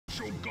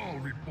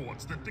Stromgarde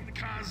reports that the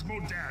Khaz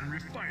Modan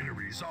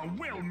refineries are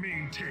well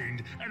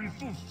maintained and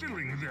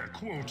fulfilling their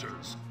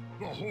quotas.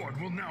 The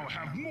Horde will now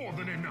have more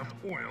than enough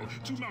oil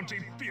to mount a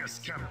fierce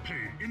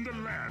campaign in the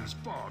lands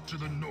far to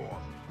the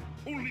north.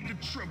 Only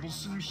the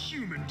troublesome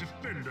human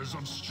defenders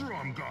of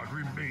Stromgarde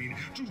remain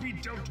to be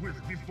dealt with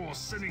before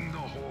sending the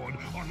Horde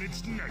on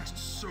its next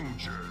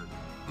sojourn.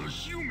 The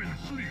human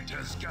fleet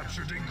has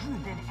captured a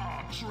group of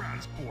our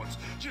transports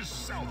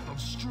just south of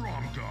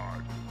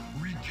Stromgarde.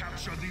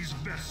 Recapture these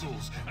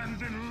vessels and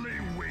then lay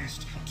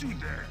waste to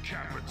their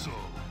capital.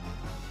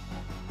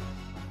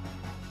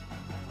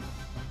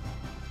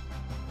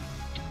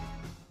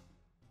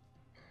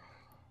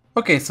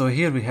 Okay, so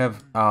here we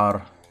have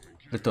our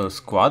little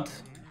squad.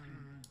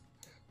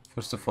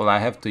 First of all, I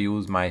have to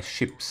use my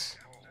ships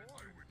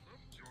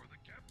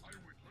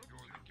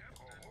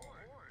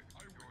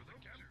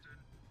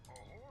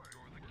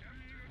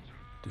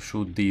to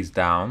shoot these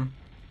down.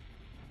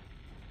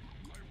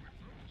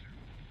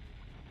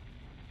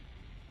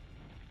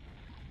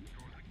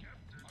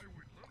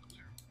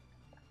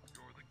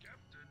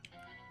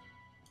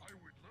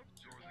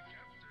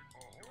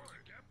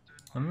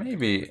 And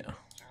maybe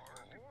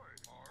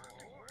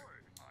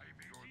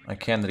I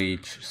can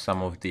reach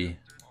some of the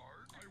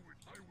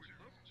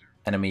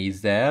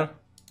enemies there.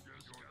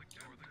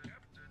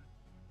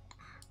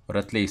 Or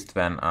at least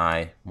when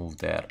I move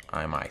there,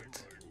 I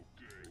might.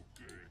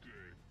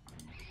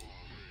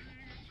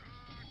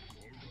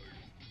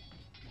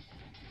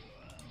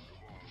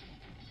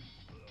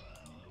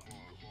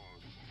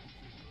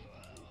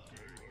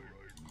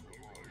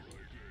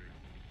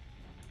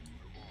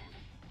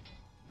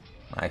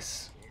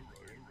 Nice.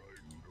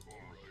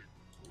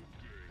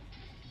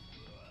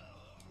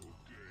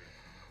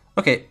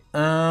 Okay,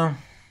 I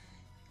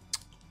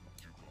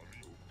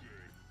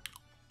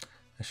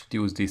should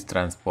use these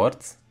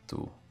transports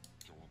to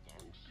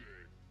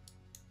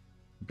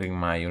bring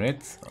my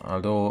units,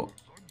 although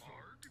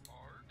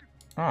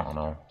I don't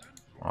know,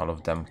 all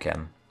of them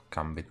can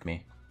come with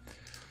me.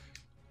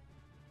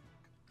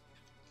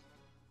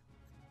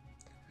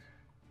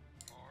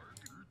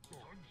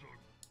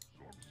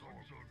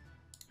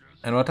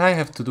 And what I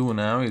have to do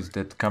now is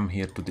that come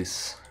here to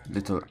this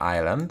little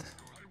island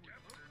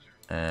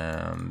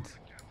and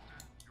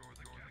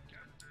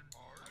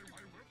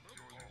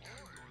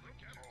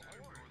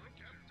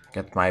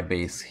get my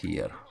base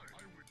here.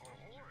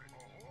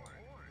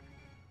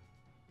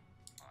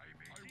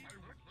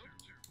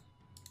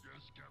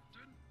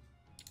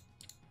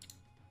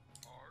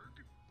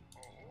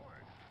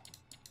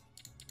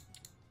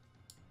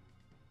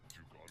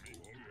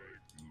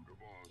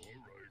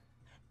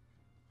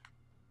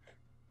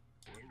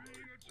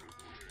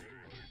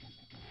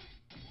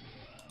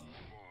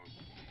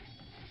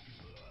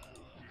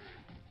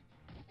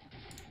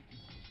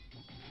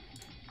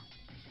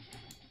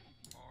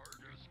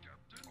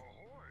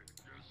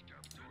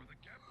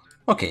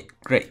 Okay,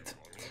 great.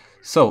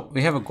 So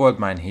we have a gold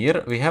mine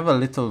here. We have a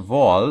little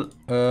wall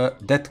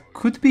that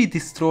could be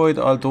destroyed,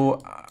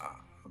 although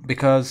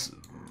because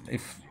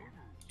if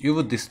you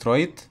would destroy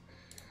it,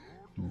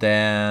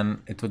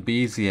 then it would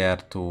be easier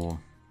to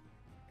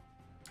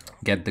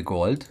get the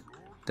gold,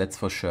 that's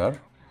for sure.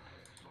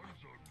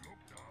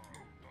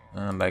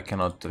 And I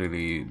cannot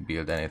really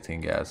build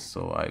anything else,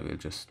 so I will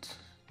just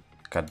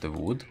cut the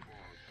wood.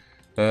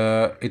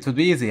 It would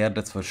be easier,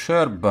 that's for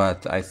sure,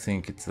 but I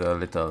think it's a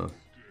little...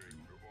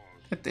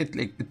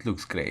 It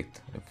looks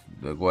great. If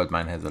the gold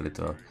mine has a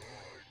little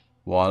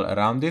wall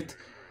around it.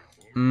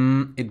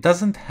 It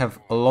doesn't have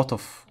a lot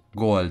of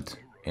gold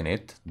in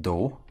it,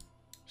 though,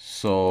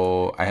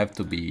 so I have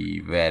to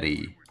be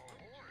very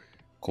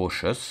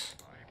cautious.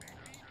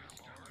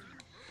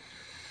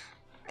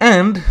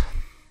 And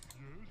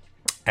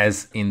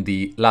as in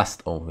the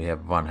last... oh, we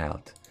have 1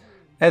 health.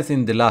 As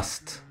in the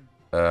last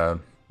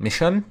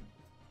mission,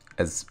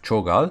 as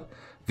Cho'Gall,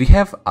 we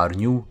have our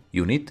new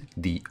unit,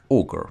 the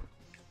Ogre.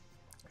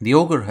 The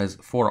Ogre has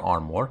 4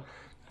 armor,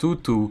 2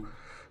 to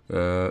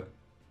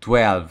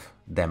 12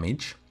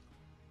 damage,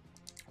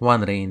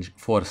 1 range,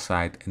 4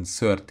 sight, and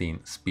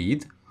 13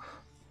 speed.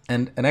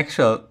 And an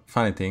actual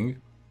funny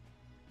thing,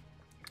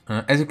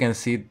 as you can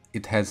see,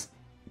 it has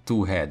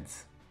 2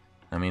 heads.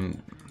 I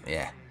mean,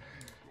 yeah.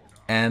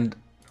 And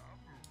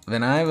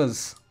when I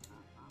was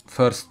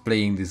first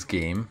playing this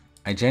game,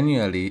 I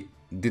genuinely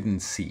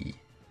didn't see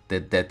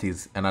that that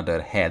is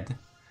another head,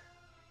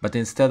 but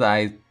instead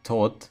I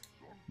thought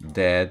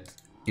that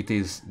it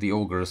is the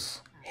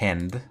ogre's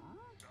hand,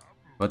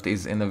 but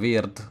is in a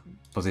weird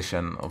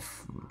position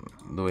of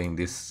doing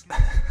this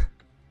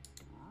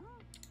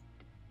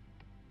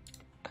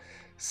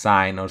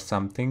sign or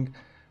something,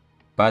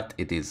 but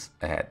it is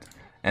a head.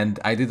 And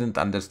I didn't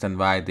understand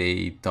why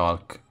they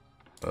talk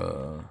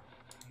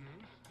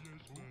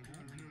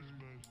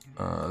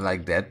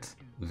like that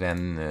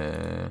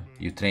when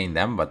you train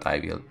them, but I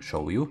will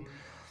show you.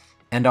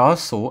 And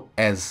also,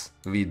 as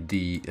with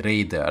the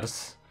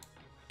raiders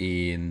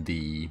in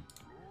the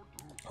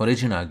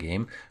original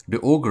game, the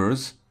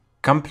ogres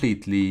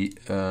completely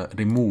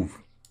remove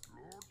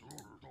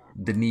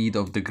the need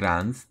of the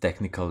grants,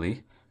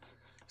 technically.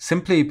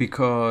 Simply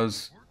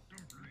because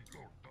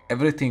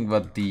everything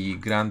what the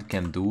grant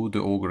can do, the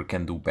ogre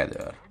can do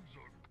better.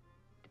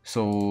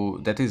 So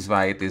that is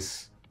why it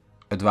is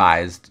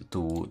advised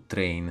to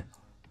train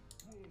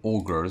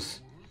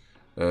ogres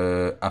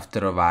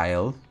after a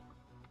while.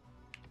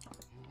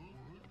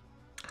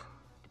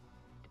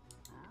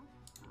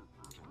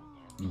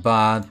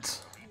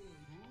 But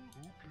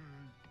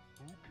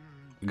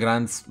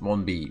grants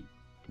won't be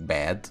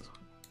bad.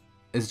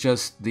 It's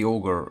just the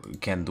ogre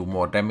can do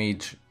more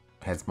damage,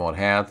 has more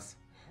health,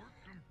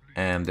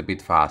 and a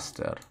bit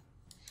faster.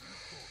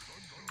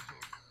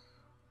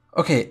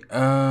 Okay,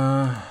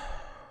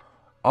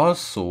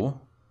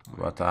 also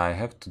what I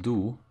have to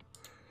do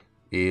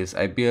is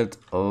I built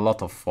a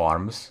lot of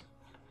farms.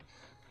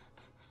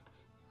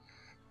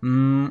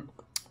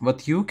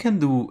 What you can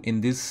do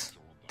in this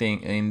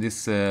thing, in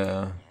this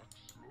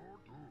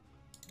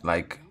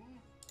like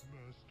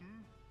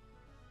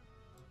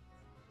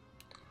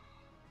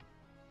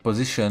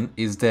position,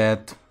 is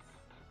that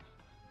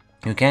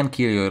you can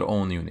kill your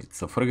own units.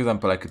 So for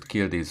example, I could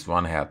kill this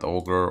one health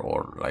ogre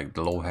or like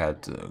the low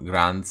health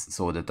grants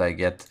so that I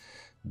get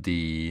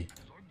the,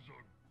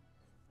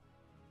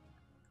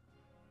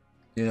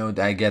 you know,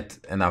 I get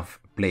enough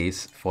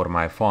place for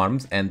my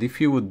farms. And if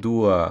you would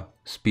do a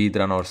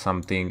speedrun or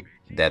something,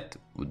 that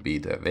would be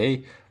the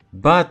way.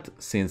 But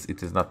since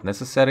it is not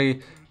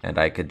necessary and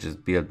I can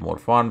just build more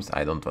farms,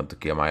 I don't want to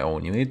kill my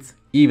own units,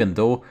 even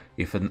though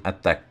if an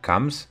attack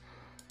comes,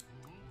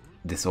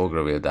 this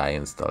ogre will die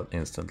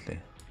instantly.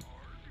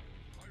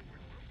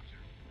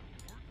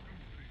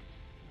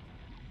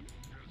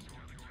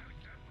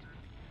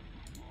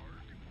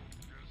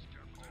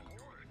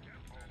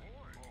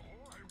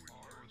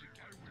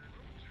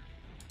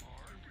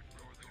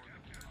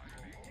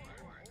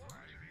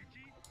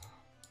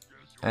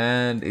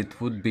 And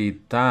it would be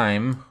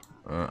time,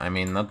 I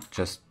mean not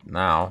just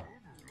now,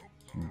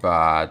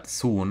 but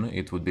soon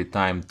it would be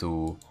time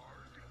to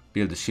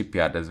build a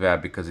shipyard as well,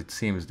 because it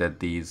seems that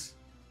these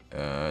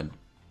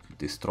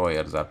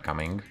destroyers are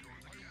coming.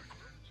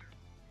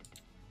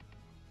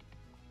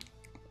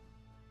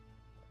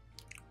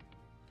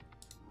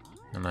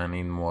 And I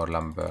need more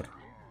lumber.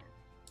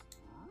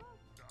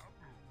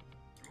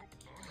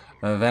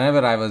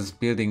 Whenever I was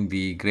building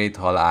the Great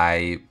Hall,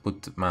 I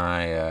put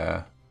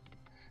my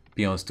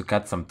peons to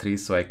cut some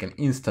trees so I can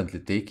instantly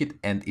take it,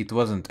 and it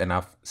wasn't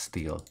enough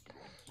steel.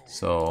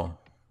 So,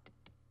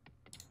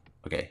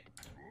 okay.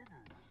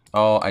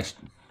 Oh, okay,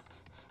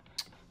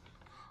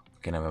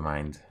 never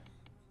mind.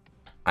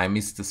 I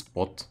missed the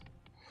spot,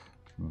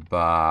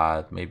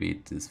 but maybe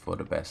it is for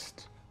the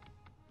best.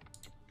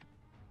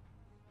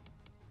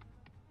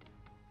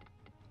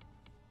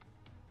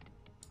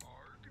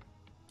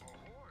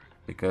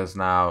 Because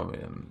now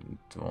it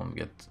won't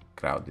get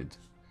crowded.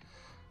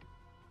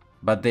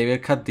 But they will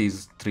cut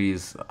these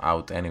trees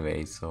out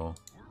anyway, so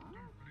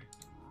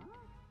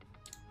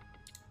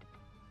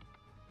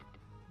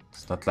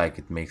it's not like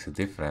it makes a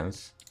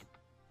difference.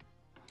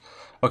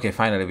 Okay,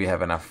 finally we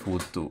have enough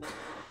food to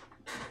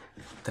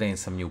train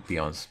some new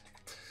peons.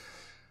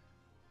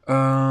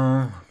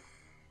 So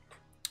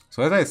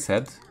as I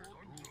said,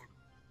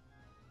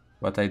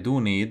 what I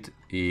do need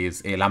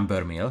is a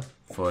lumber mill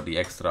for the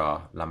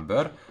extra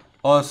lumber.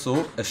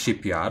 Also a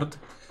shipyard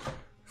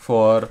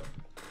for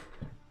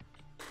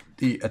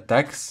the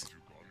attacks.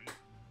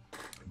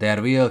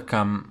 There will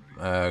come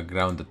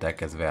ground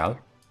attack as well,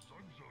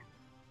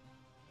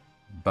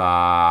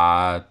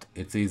 but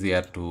it's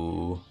easier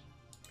to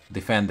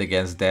defend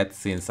against that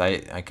since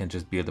I can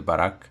just build a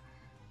barrack.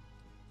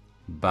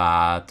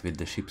 But with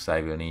the ships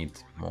I will need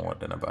more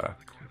than a barrack.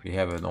 We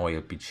have an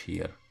oil pitch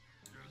here.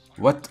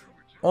 What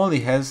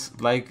only has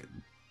like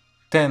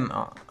 10,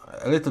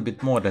 a little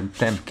bit more than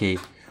 10k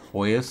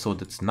oil, so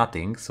that's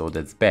nothing, so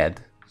that's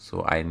bad.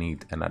 So I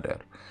need another.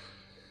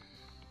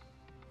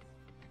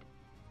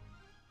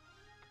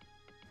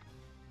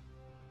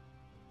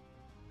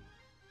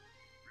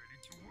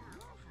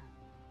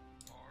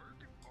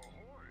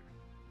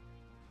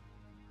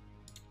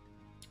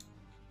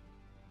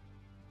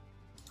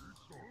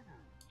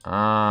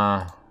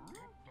 I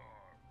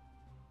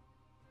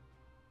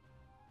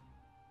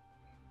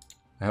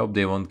hope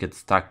they won't get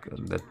stuck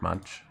that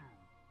much.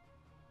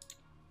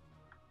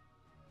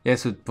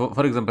 Yes,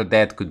 for example,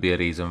 that could be a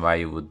reason why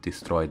you would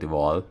destroy the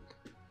wall.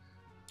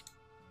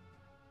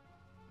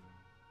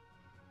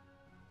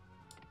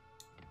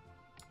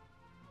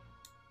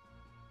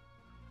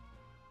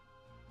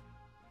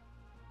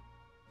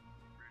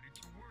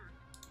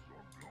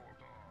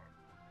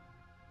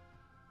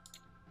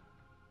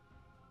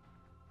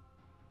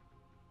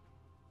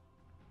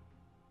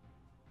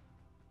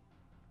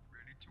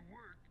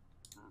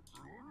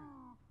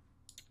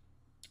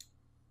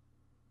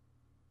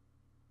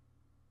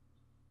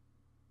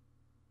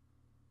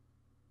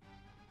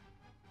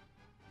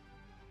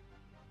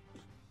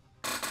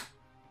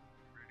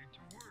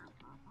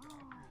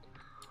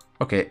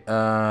 Okay,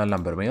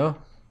 lumber mill.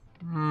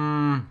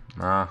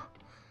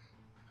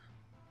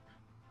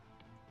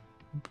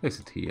 Place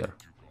it here.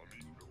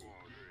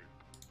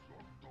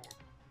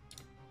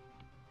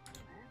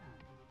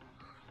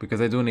 Because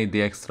I do need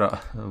the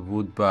extra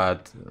wood,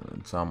 but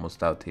it's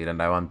almost out here,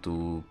 and I want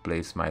to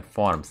place my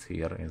farms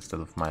here instead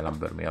of my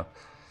lumber mill.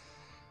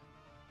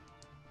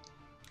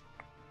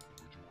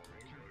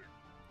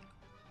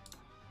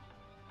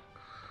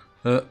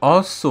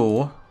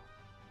 Also,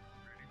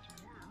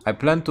 I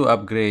plan to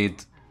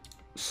upgrade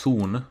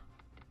soon,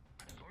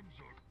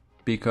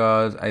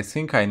 because I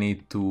think I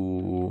need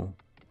to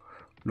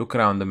look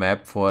around the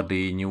map for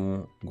the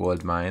new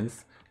gold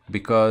mines,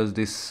 because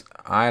this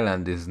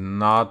island is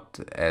not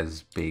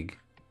as big.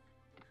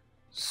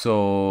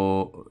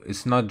 So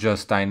it's not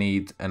just I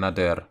need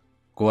another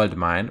gold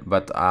mine,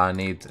 but I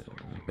need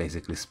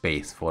basically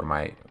space for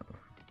my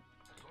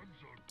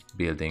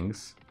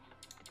buildings.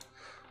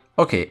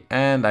 Okay,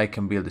 and I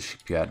can build a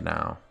shipyard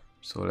now.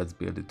 So let's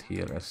build it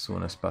here as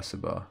soon as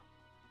possible.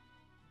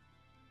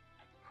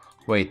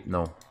 Wait,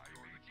 no.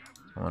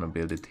 I want to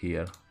build it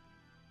here.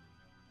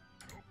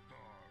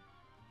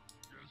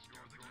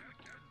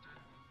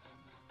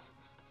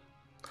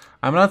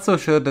 I'm not so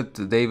sure that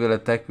they will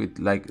attack with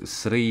like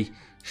 3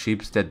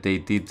 ships that they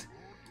did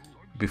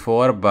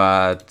before,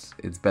 but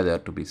it's better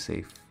to be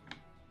safe.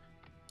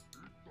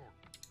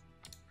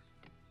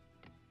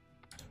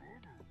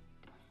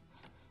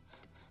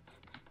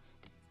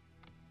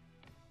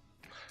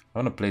 I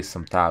want to place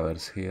some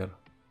towers here.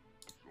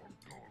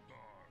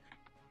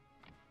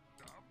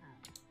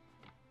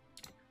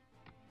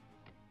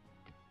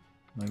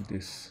 Like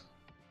this.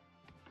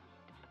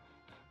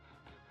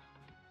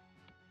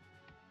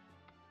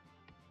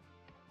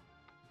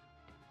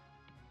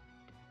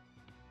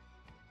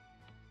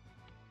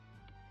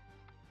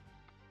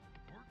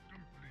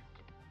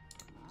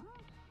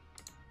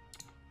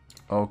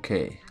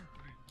 Okay.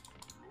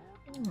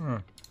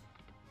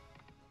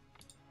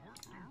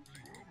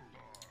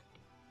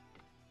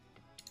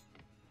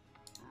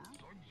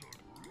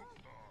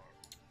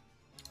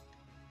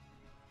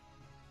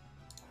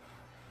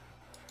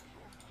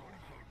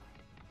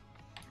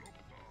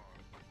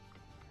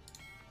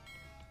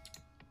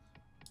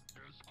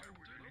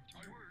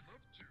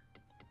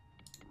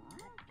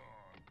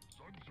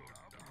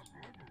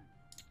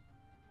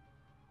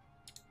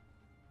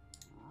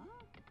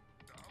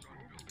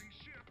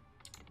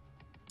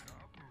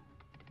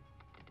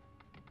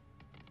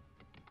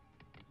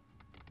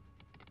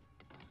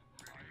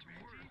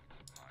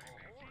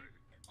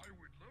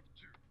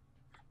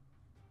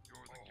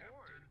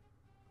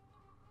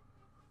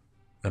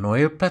 An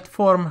oil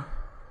platform?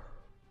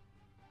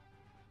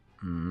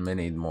 I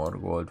need more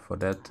gold for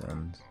that,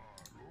 and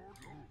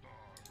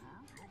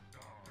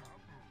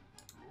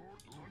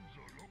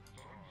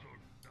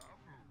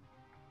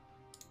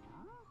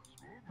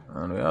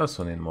we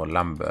also need more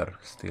lumber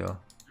still.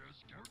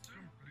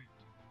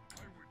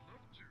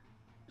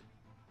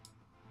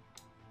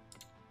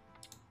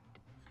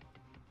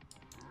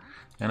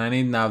 And I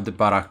need now the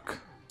barrack,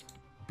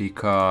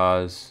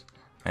 because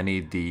I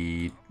need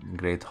the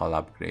Great Hall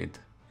upgrade.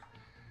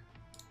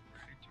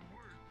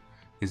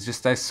 It's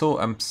just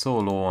I'm so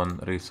low on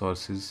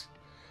resources,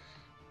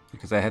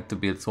 because I had to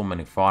build so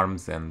many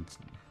farms and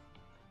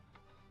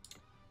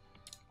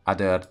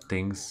other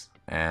things,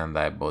 and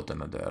I bought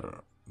another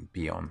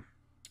peon.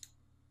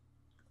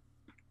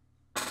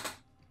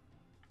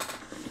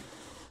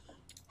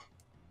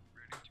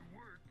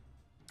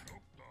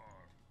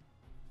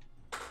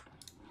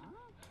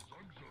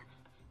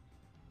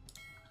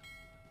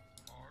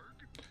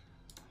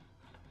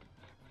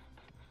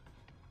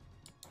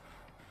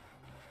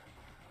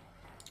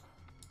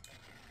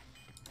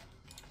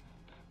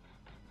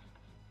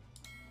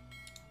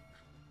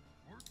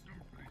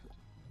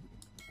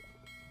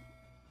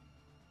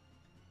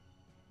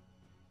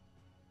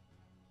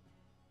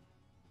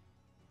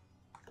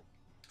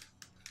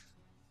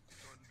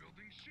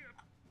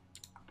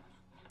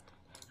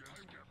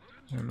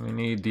 And we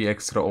need the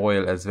extra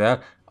oil as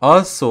well.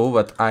 Also,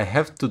 what I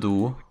have to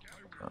do,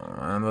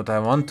 and what I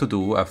want to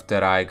do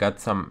after I got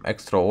some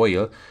extra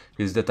oil,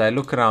 is that I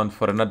look around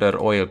for another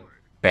oil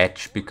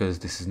patch, because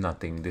this is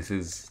nothing.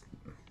 This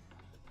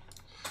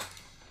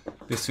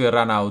will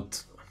run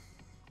out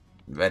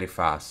very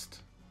fast.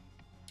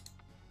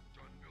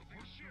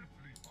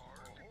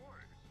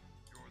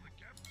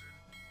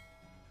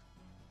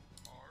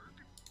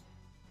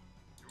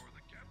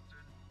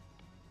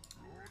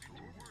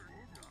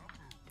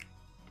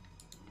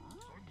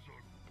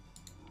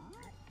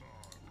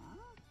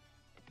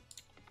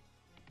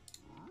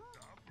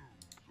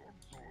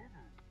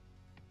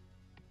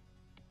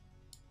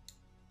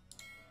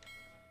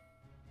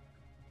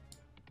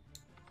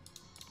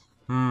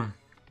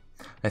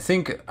 I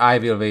think I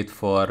will wait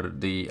for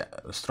the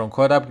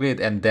Stromgarde upgrade,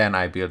 and then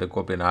I build a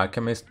Goblin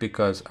Alchemist,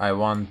 because I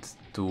want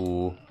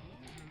to...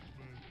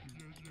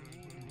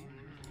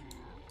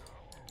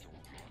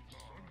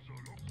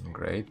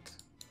 Great.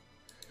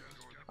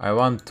 I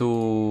want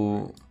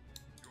to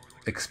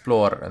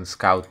explore and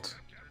scout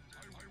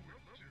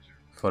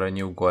for a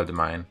new gold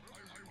mine.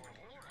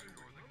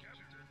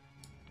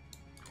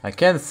 I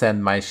can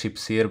send my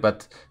ships here,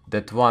 but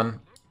that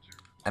one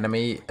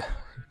enemy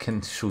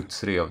can shoot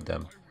 3 of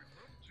them.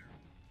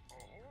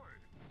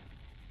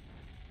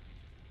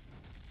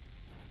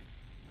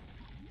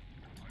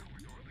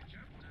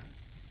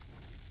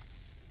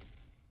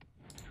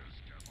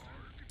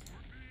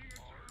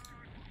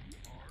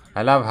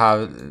 I love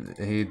how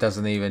he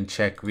doesn't even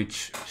check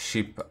which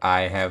ship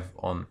I have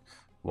on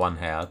 1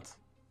 health.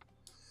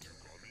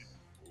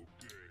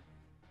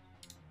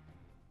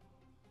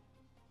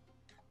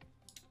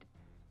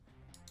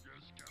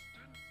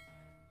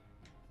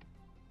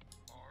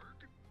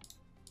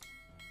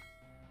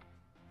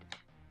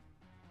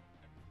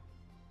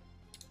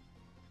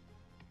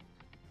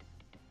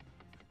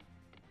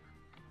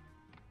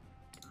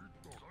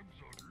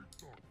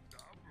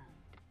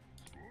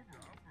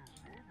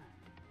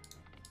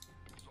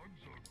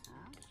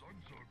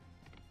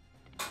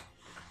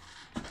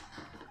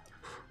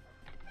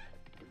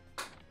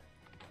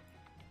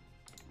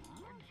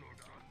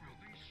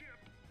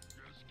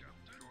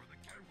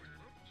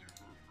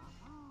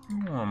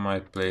 I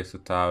might place a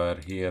tower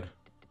here.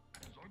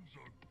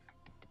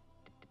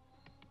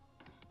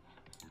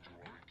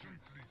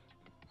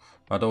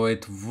 Although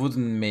it wouldn't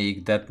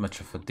make that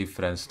much of a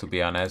difference, to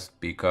be honest,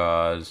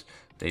 because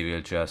they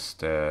will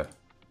just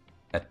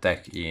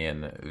attack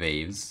in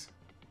waves.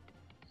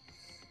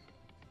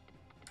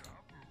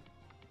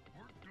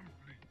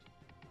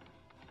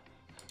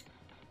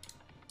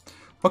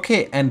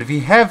 Okay, and we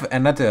have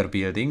another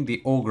building,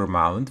 the Ogre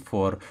Mound,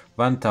 for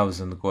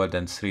 1000 gold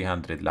and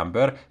 300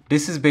 lumber.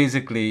 This is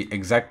basically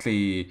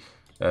exactly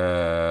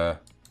how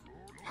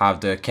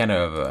the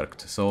canal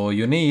worked. So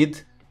you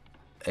need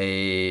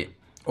a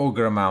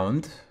Ogre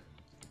Mound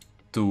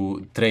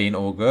to train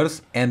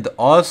ogres, and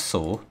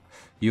also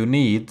you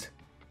need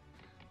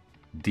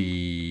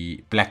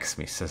the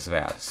blacksmiths as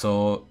well.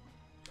 So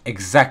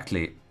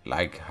exactly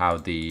like how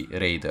the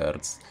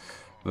raiders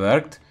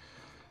worked.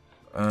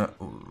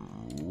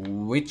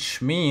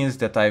 Which means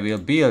that I will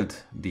build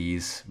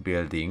these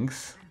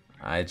buildings.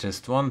 I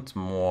just want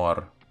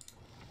more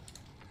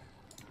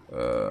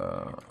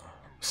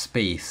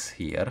space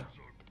here.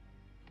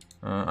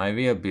 I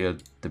will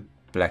build the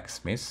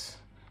blacksmiths.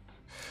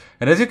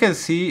 And as you can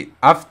see,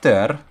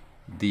 after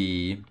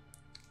the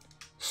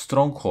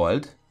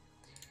stronghold,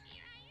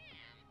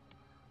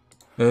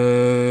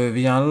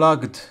 we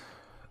unlocked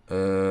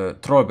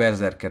Troll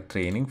Berserker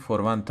training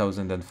for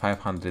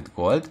 1500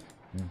 gold.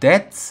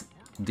 That's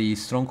the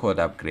stronghold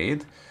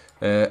upgrade.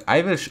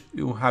 I will show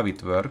you how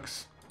it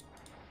works.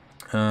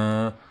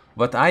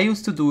 What I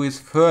used to do is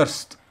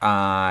first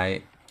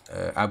I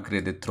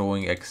upgraded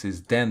throwing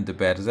axes, then the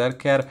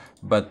berserker,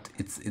 but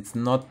it's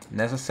not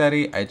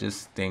necessary. I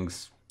just think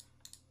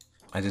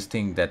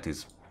that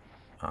is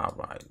how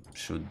I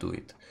should do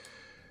it.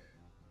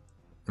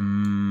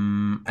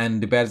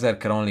 And the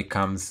berserker only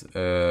comes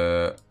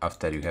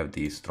after you have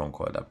the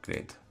stronghold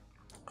upgrade.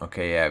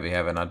 Okay, yeah, we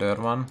have another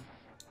one.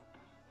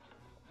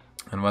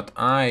 And what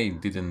I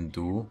didn't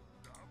do,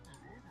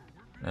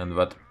 and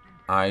what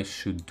I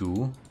should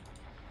do,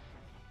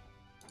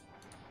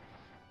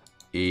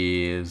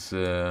 is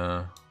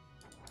build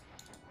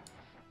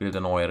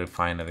an oil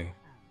refinery.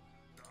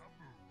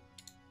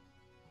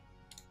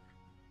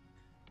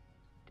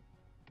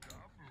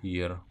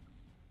 Here.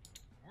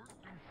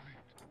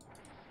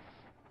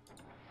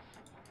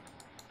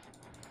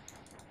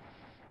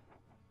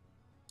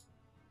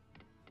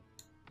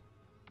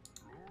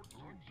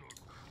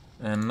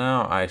 And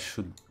now I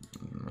should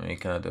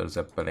make another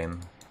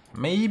zeppelin.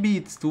 Maybe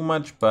it's too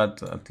much,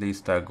 but at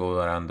least I'll go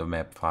around the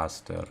map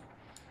faster.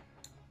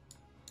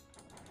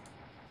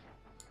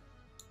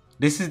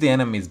 This is the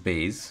enemy's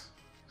base,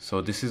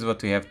 so this is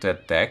what we have to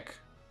attack.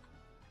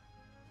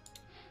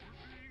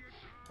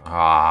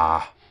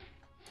 Ah.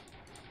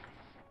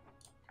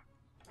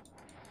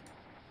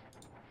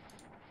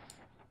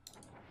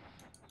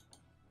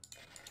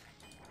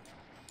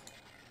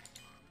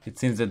 It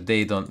seems that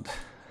they don't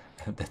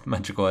have that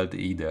much gold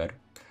either,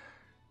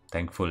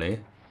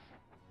 thankfully.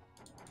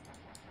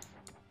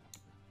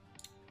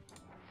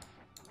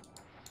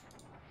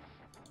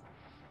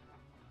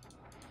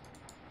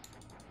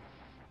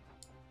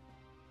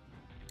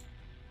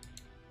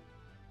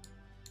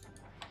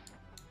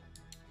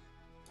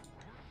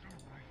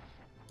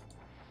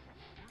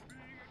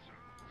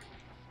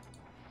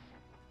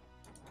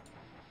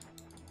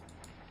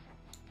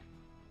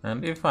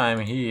 And if I'm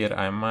here,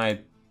 I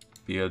might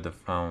build a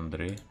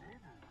foundry.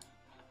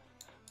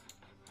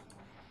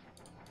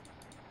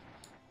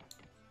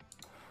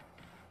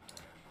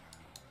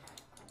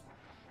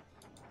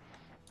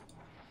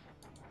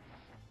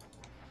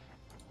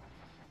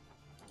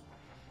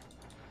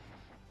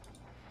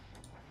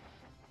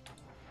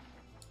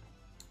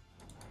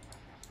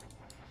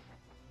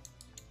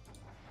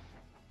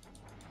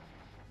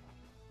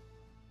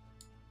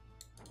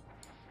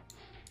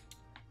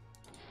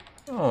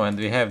 Oh, and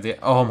we have the...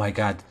 Oh my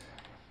god.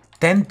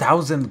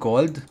 10,000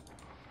 gold?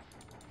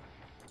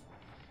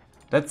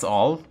 That's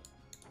all?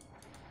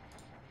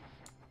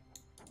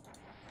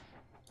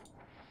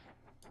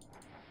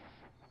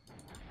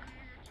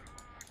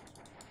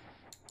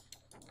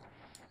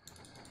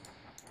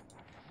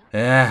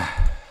 Yeah.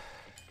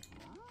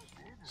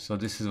 So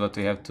this is what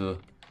we have to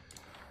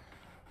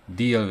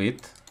deal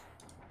with.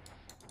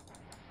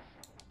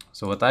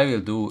 So what I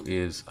will do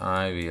is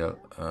I will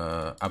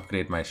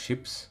upgrade my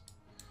ships.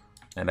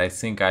 And I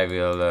think I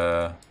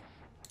will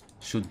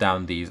shoot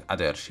down these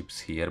other ships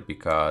here,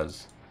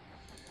 because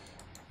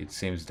it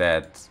seems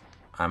that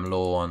I'm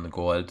low on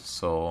gold,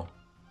 so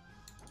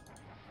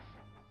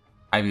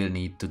I will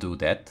need to do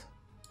that.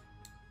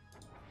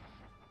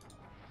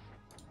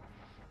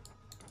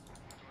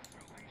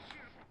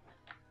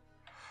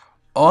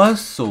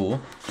 Also,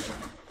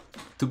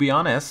 to be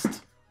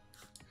honest,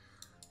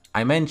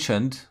 I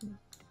mentioned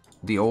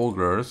the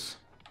ogres,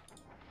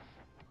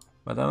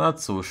 but I'm not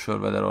so sure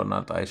whether or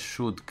not I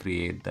should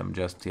create them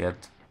just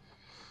yet.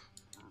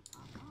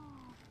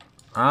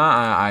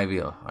 I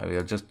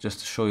will just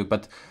to show you,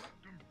 but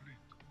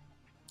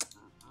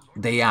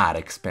they are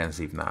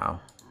expensive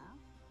now,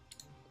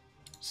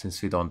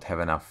 since we don't have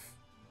enough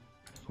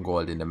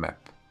gold in the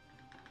map.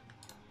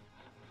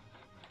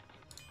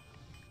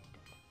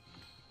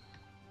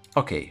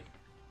 Okay.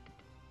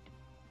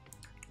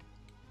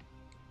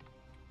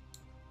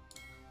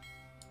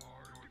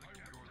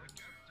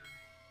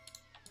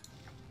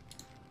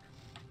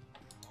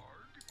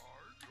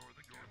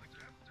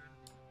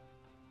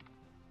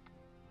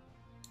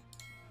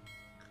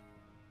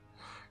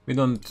 We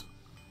don't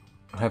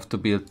have to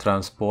build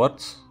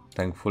transports,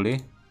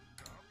 thankfully,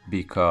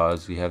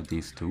 because we have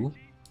these two.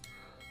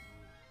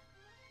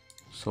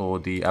 So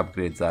the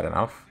upgrades are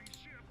enough.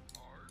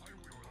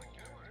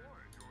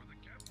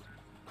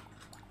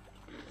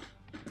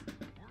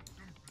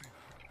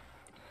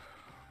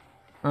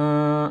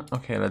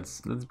 Okay,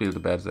 let's build a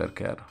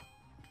berserker.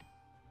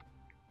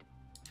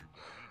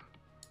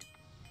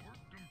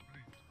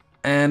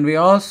 And we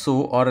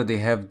also already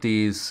have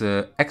these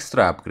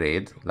extra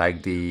upgrade,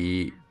 like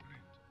the,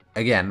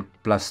 again,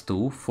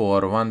 +2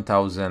 for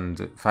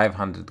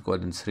 1500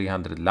 gold and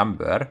 300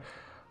 lumber.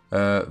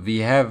 We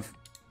have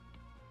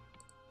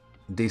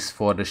this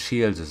for the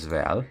shields as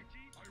well,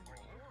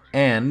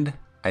 and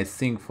I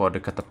think for the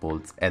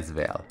catapults as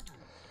well.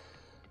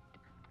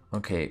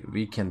 Okay,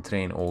 we can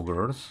train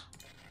ogres.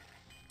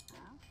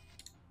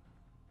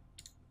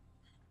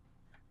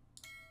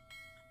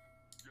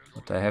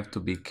 But I have to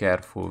be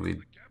careful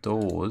with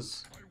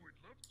those.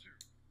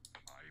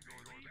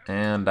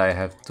 And I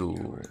have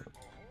to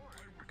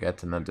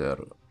get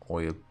another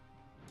oil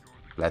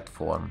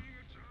platform.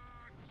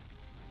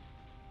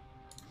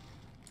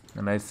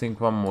 And I think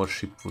one more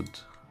ship would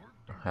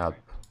help.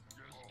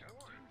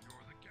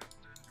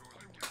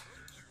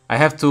 I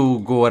have to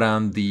go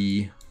around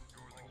the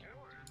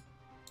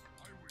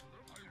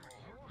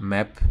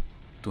map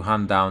to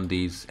hunt down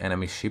these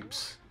enemy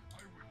ships.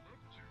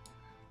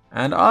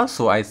 And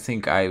also I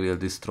think I will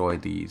destroy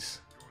these.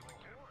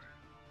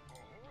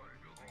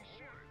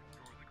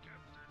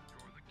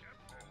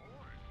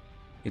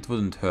 It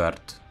wouldn't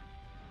hurt.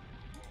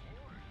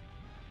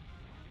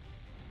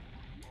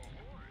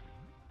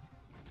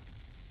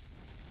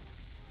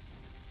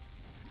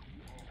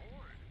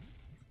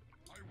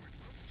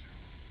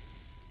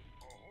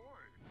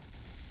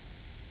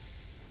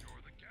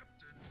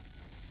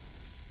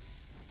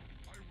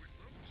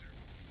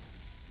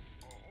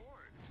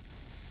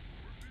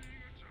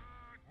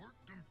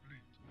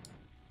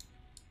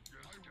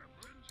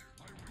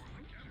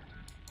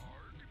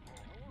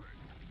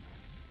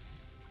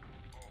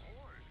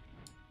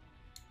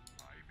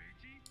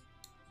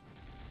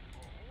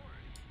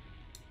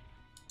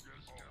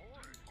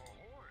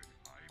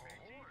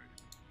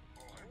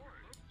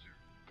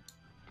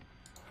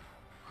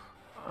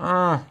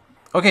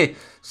 Okay,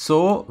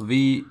 so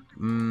we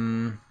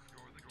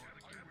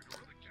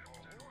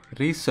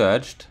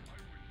researched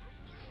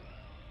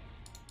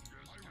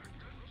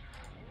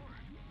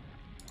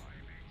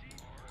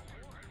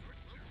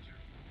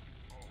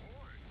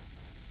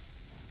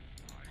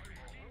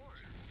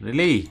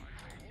really.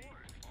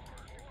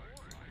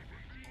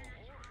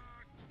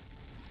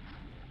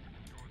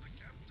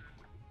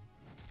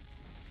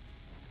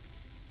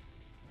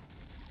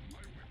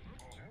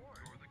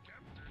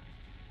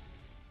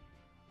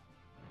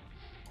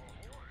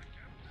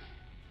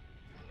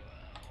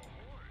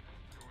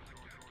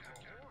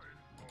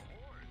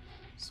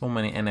 So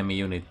many enemy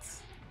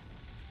units.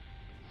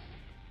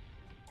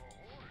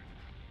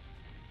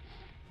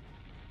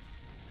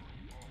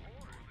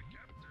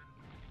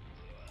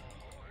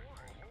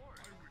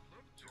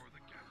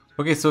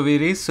 Okay, so we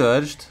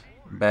researched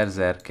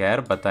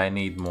Berserker, but I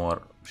need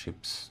more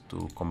ships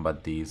to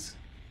combat these.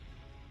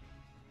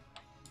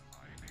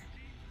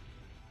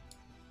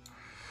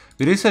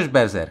 We researched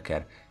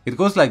Berserker. It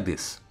goes like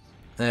this.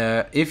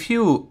 If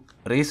you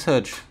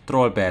research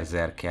Troll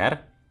Berserker,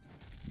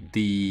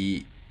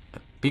 the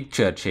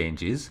picture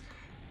changes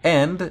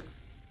and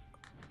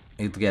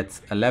it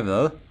gets a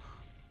level,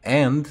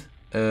 and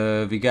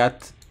we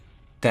got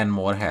 10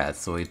 more health,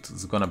 so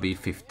it's gonna be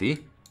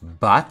 50,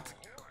 but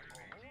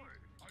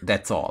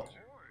that's all.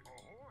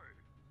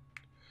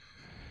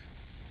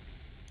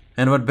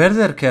 And what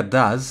Berserker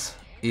does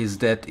is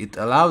that it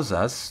allows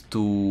us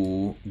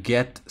to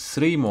get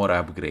 3 more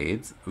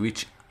upgrades,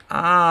 which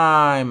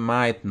I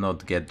might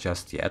not get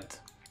just yet,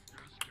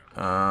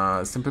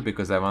 simply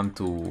because I want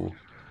to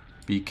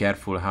be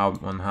careful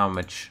on how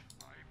much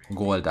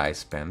gold I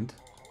spend.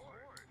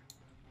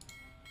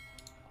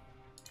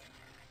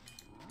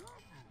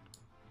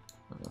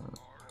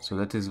 So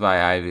that is why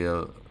I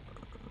will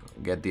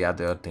get the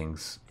other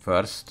things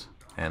first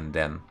and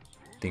then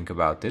think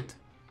about it.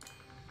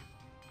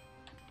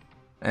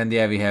 And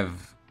yeah, we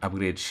have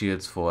upgrade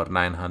shields for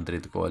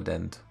 900 gold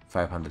and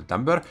 500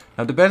 amber.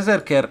 Now the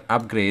Berserker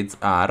upgrades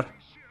are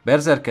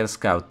Berserker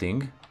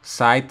Scouting,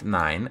 Sight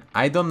 9.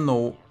 I don't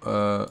know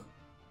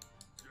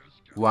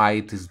why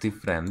it is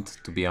different,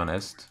 to be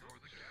honest.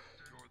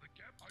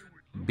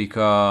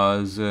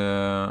 Because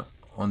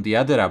on the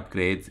other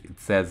upgrades it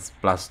says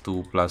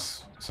 +2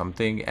 plus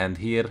something, and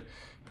here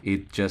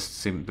it just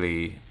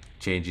simply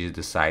changes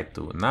the sight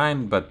to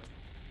 9, but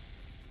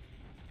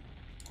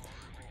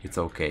it's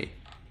okay.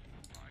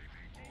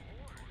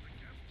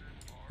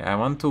 I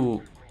want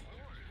to...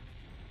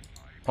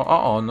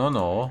 Oh,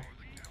 no.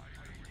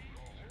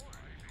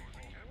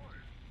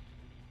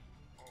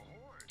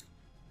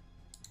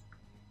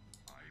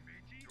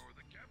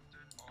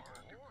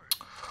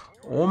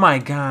 Oh my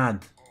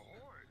god.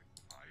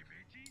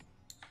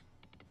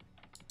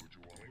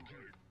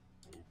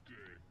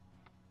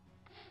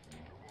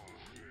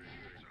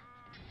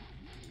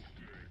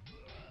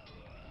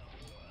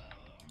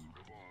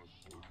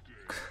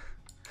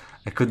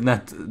 I could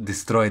not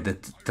destroy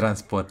that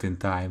transport in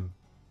time.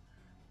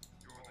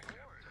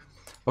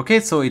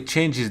 Okay, so it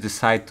changes the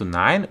sight to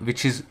 9,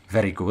 which is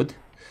very good.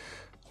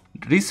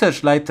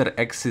 Research lighter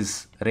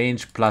axis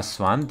range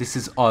 +1. This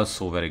is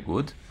also very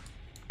good.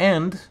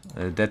 And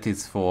that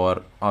is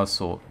for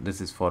also, this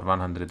is for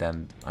 100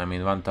 and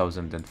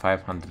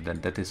 1500,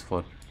 and that is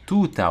for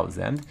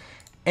 2000.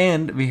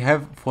 And we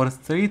have for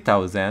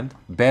 3000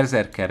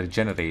 Berserker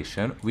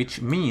regeneration,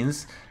 which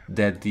means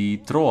that the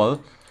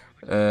troll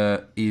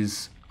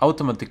is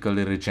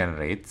automatically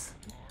regenerates,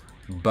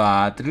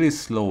 but really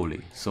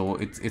slowly. So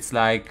it's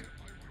like,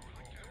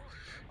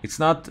 it's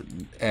not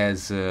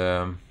as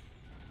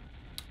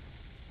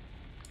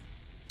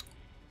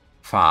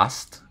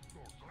fast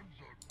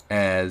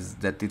as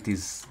that it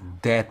is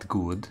that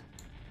good,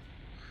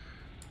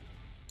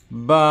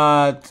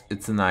 but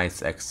it's a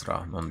nice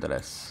extra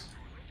nonetheless.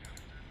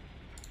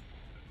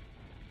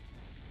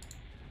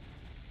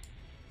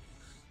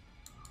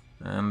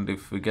 And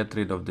if we get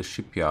rid of the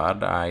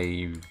shipyard,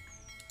 I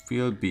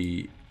will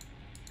be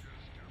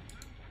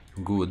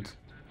good,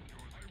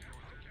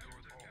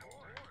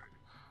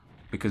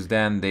 because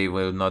then they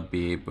will not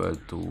be able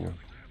to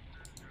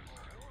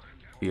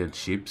build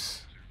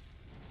ships.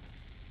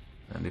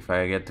 And if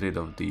I get rid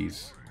of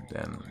these,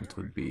 then it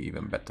would be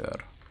even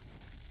better.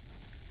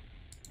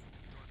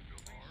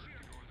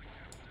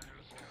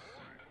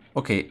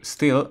 Okay,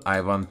 still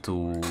I want to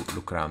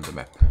look around the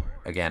map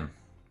again,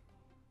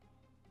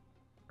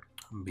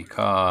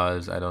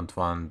 because I don't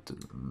want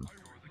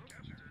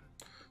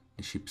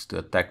the ships to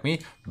attack me.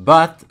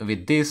 But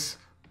with this,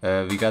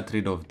 we got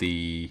rid of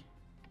the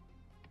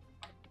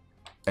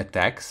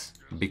attacks,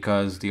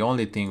 because the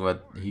only thing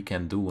what he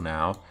can do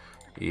now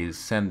is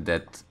send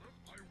that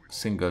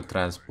single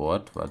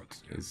transport what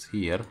is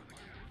here.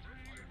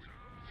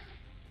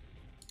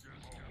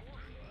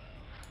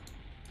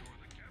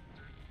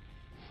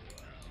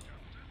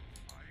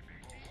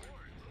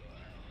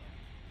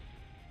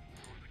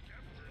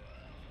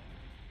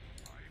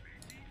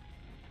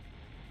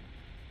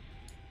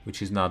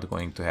 Which is not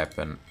going to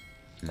happen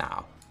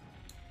now.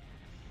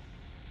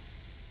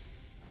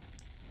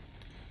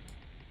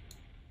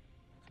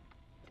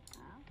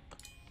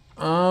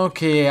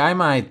 Okay, I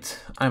might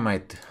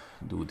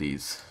do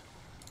these.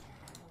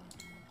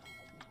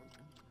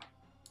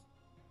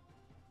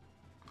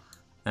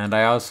 And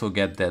I also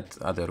get that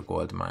other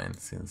gold mine,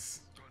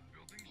 since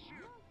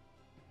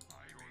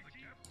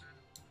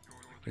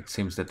it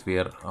seems that we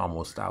are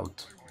almost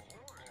out.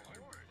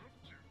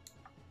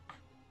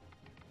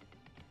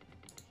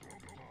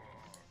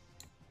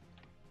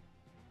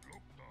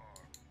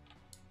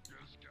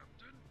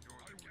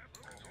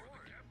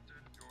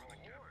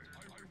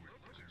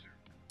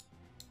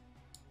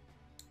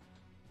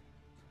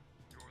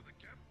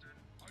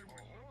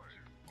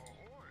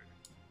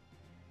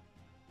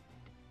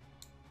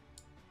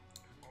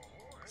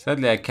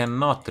 Sadly, I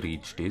cannot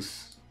reach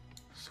this,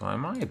 so I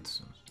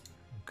might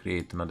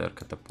create another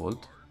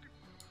catapult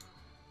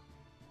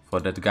for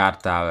that guard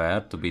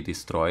tower to be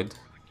destroyed,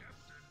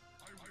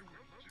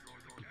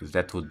 because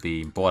that would be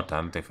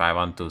important if I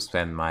want to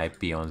spend my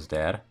peons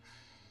there.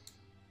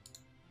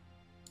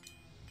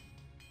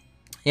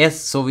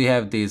 Yes, so we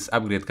have these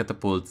upgrade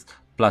catapults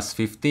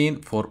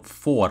 +15 for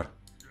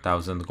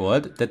 4000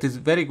 gold. That is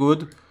very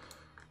good,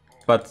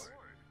 but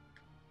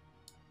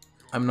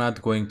I'm not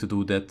going to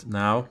do that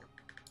now,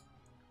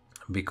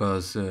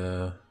 because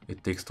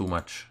it takes too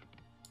much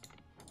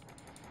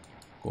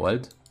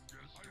gold.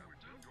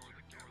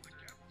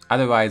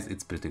 Otherwise,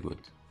 it's pretty good.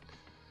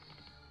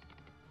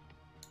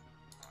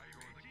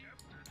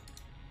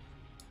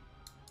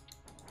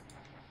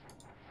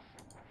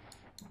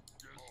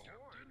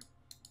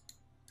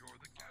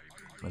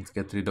 Let's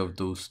get rid of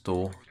those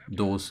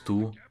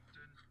two.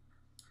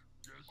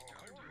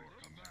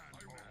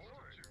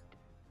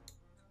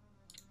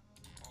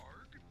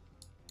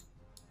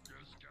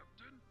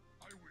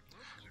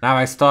 Now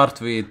I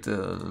start with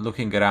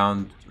looking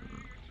around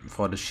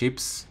for the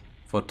ships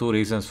for two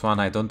reasons. One,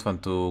 I don't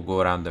want to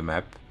go around the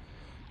map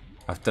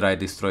after I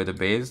destroy the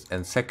base,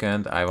 and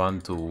second, I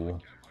want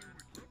to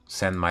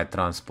send my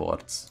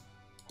transports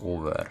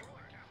over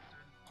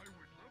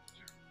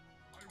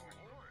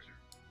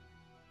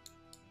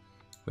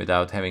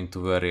without having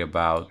to worry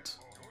about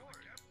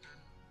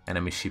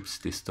enemy ships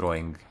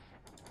destroying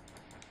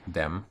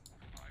them.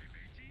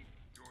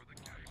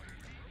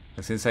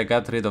 And since I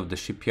got rid of the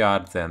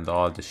shipyards and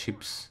all the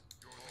ships,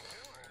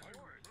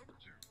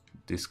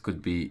 this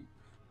could be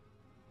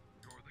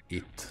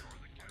it.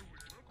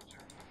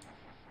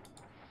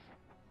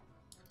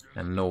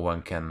 And no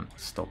one can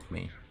stop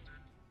me.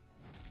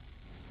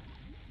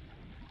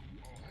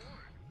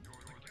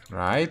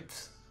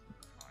 Right?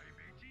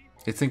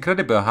 It's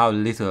incredible how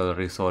little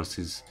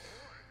resources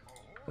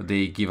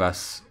they give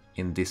us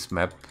in this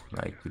map,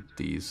 like with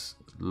these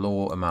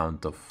low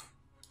amount of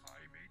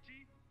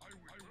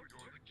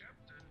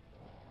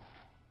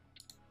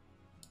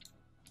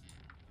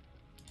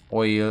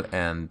oil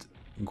and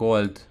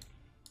gold.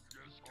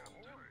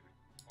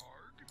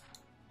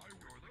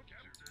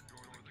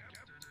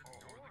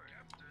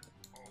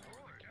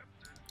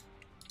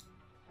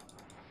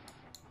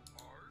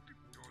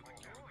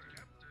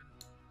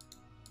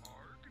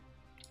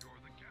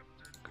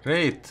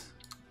 Great.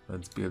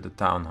 Let's build a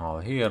town hall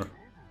here.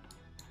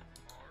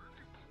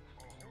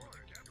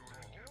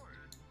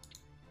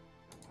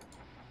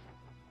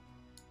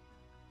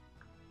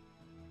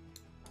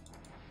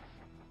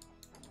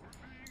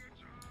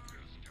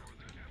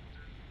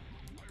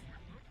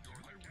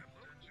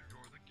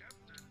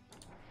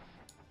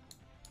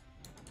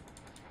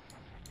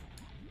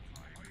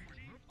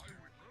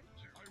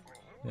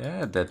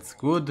 Yeah, that's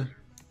good.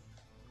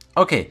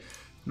 Okay,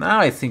 now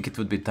I think it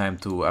would be time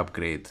to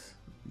upgrade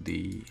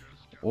the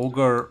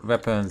ogre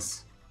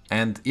weapons.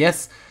 And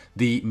yes,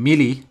 the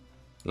melee,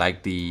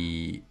 like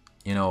the,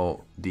 you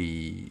know,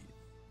 the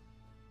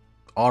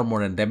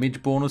armor and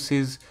damage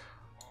bonuses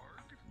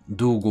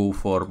do go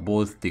for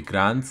both the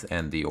grunts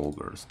and the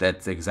ogres.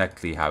 That's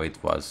exactly how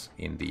it was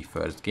in the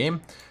first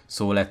game.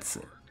 So let's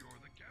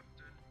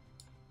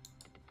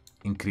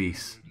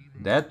increase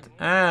that.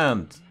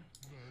 And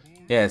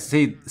yeah,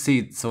 see,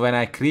 so when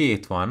I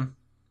create one,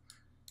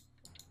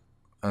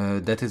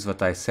 that is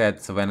what I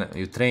said. So when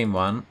you train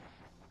one,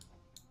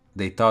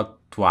 they thought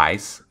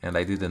twice, and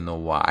I didn't know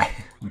why,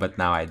 but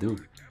now I do.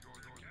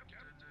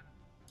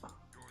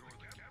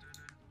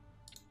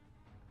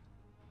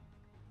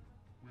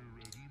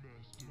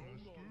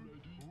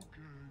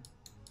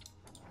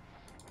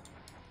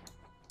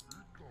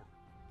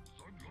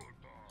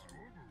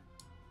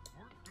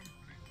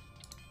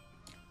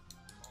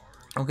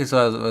 Okay, so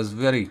I was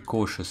very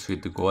cautious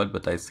with the gold,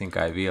 but I think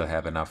I will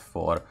have enough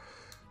for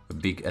a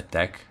big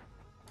attack.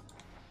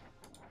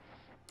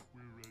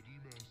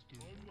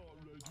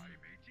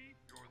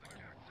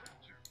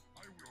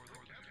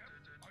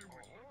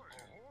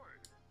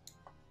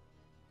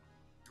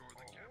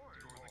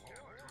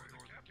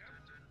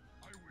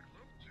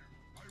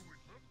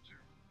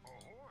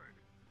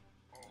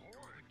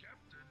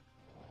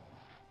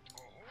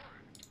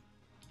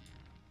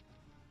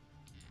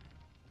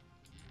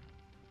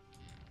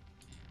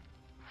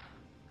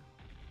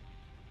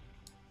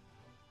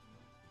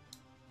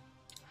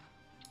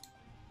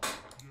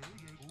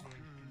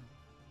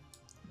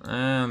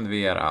 And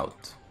we are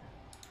out.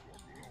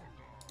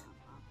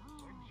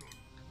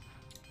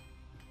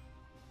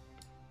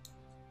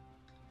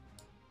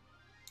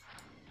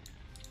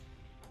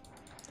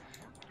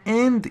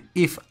 And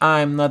if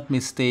I'm not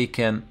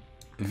mistaken,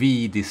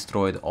 we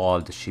destroyed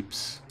all the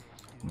ships.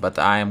 But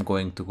I am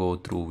going to go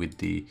through with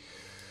the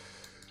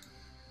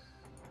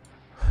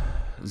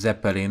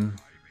Zeppelin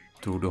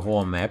through the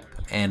whole map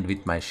and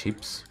with my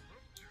ships,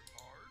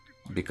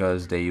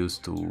 because they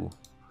used to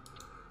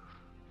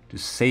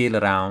sail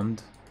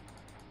around.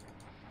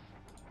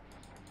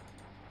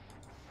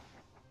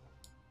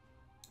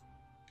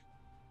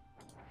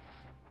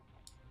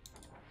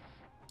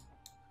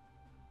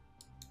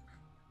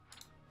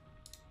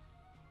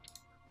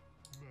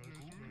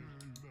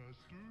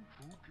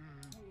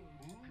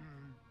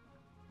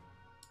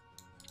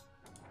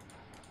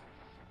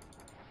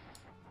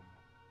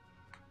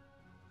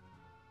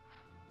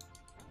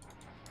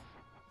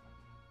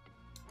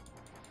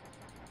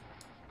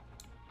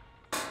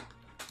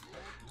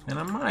 And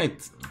I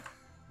might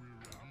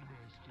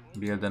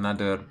build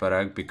another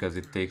barrack because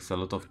it takes a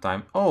lot of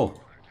time. Oh!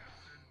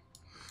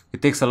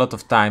 It takes a lot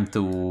of time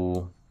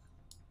to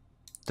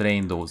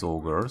train those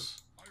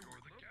ogres.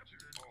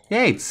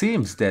 Yeah, it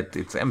seems that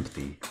it's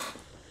empty.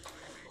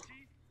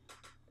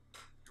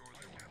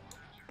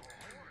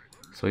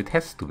 So it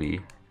has to be.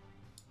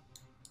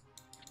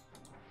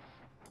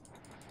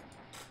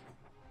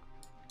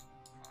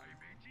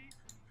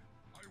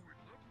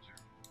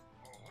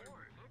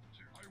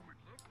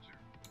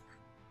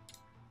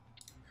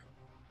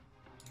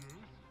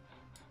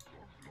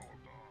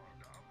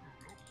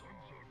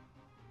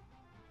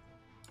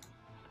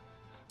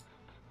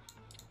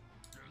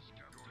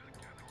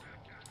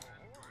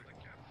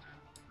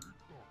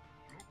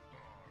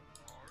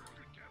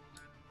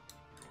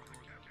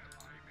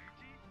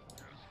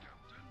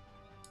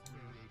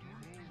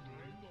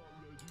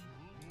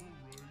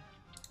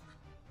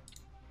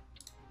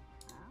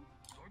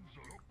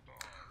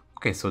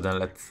 Okay, so then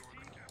let's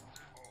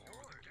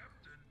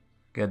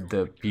get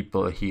the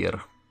people here.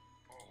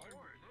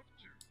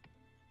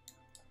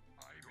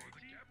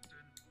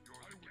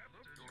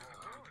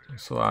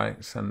 So I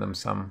send them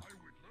some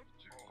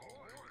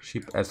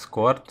ship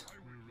escort.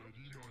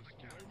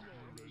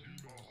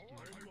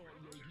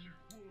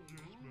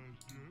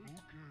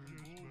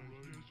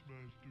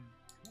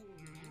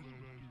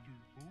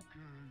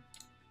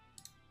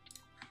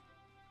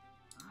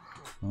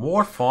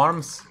 More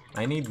farms?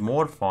 I need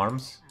more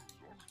farms.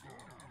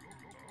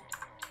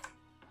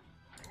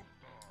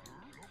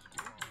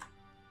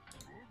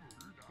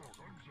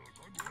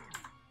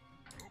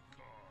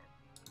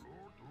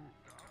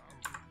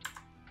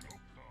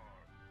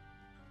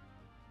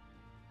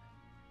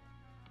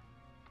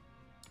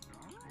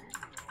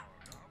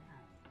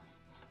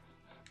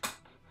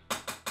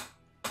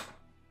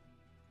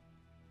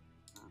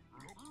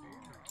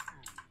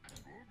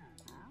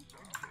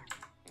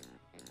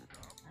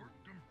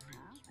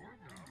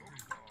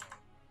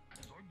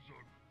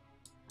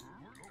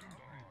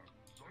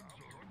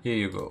 Here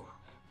you go.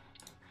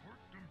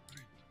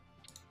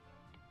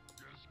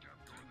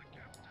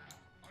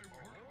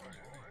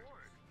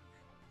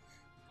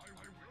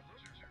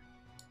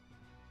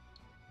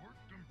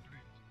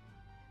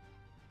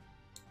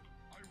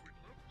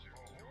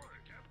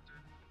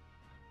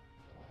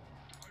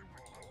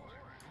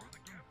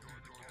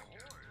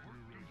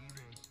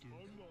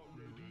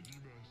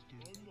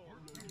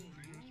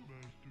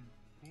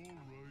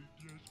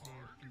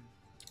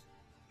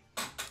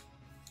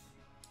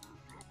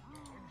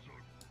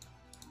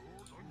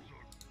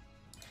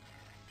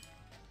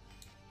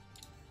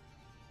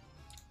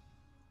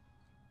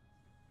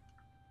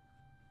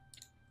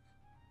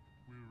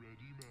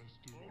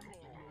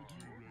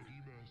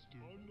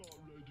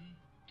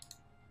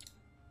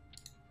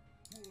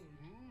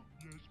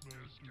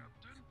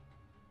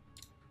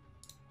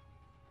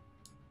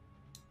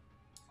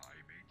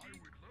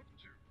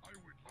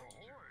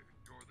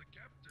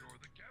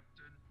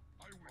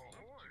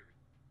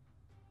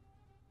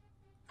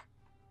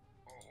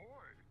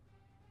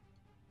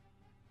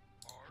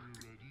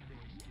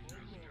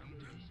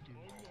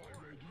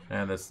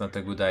 And that's not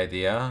a good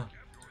idea,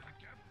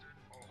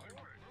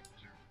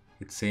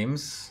 it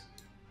seems.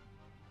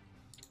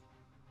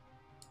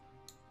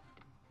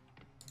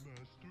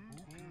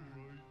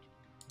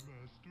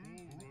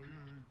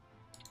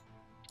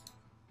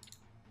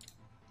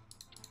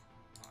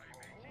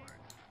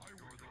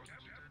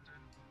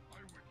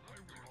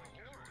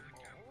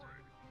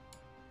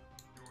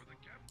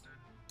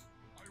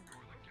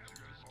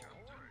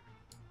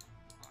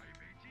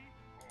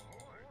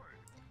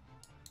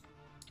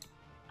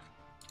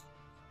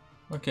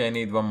 Okay, I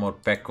need one more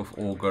pack of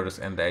ogres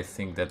and I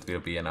think that will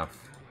be enough.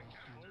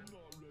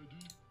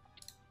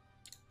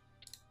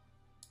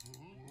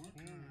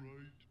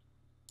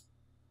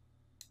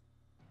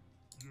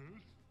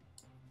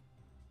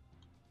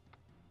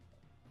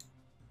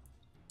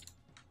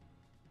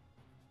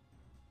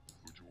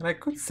 And I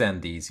could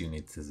send these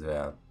units as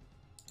well.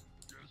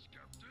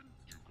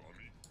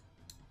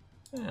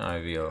 Yeah, I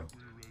will.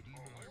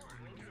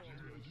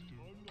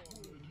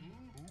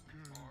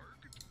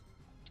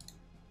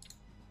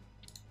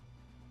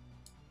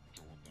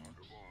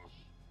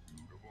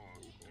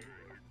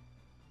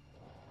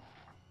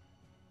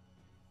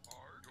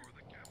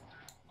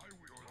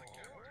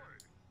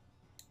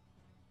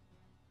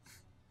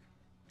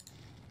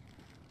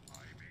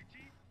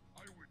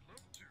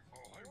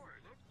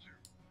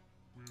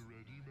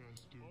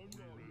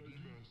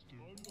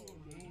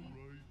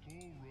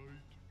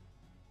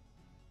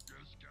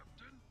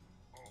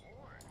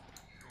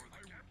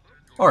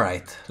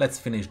 Alright, let's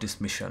finish this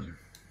mission.